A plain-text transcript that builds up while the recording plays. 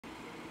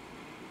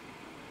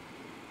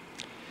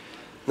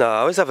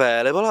Now it's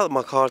available at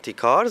McCarthy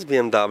Cars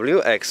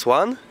BMW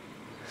X1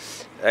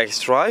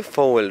 xDrive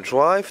 4-wheel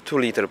drive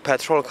 2-liter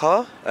petrol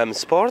car M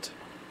Sport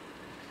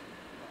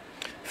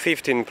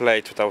 15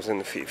 plate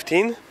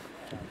 2015,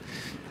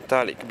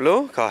 metallic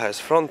blue. Car has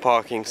front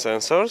parking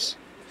sensors,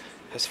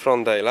 has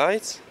front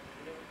daylights,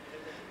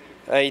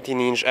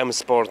 18-inch M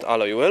Sport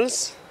alloy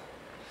wheels.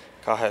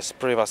 Car has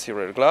privacy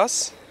rear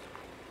glass.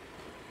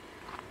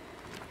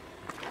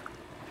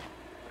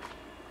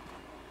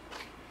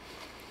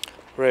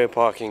 Rear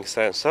parking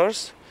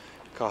sensors.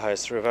 Car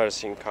has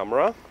reversing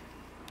camera.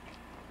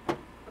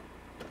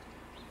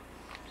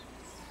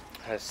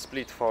 Has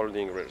split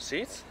folding rear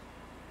seats.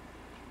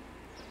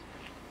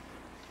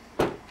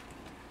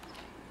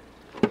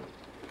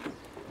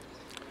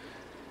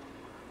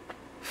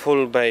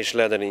 Full beige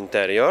leather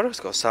interior. It's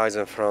got side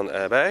and front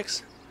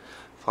airbags,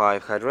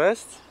 5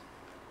 headrests,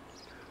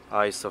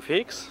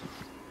 ISOFIX.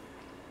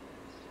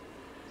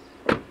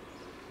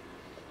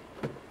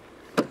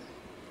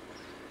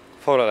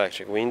 Full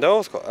electric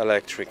windows, got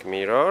electric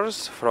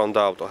mirrors, front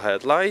auto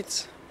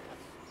headlights.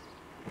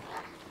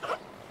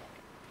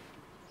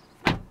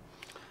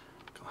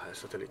 Has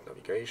satellite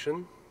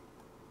navigation.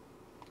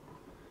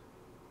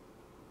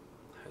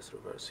 Has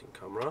reversing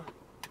camera.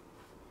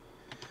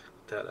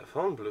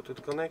 Telephone,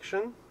 Bluetooth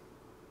connection.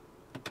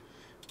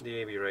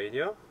 DAB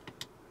radio,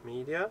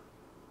 media.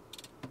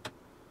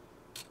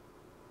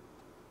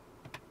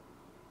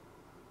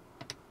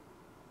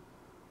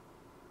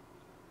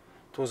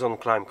 Two-zone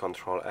climate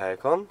control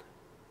aircon.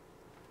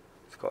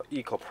 It's got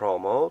Eco Pro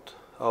mode,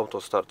 auto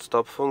start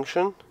stop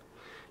function,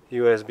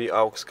 USB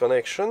aux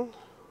connection,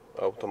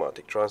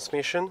 automatic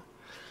transmission,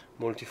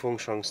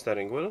 multifunction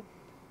steering wheel.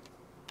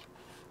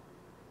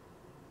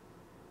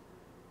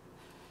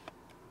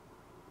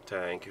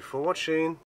 Thank you for watching.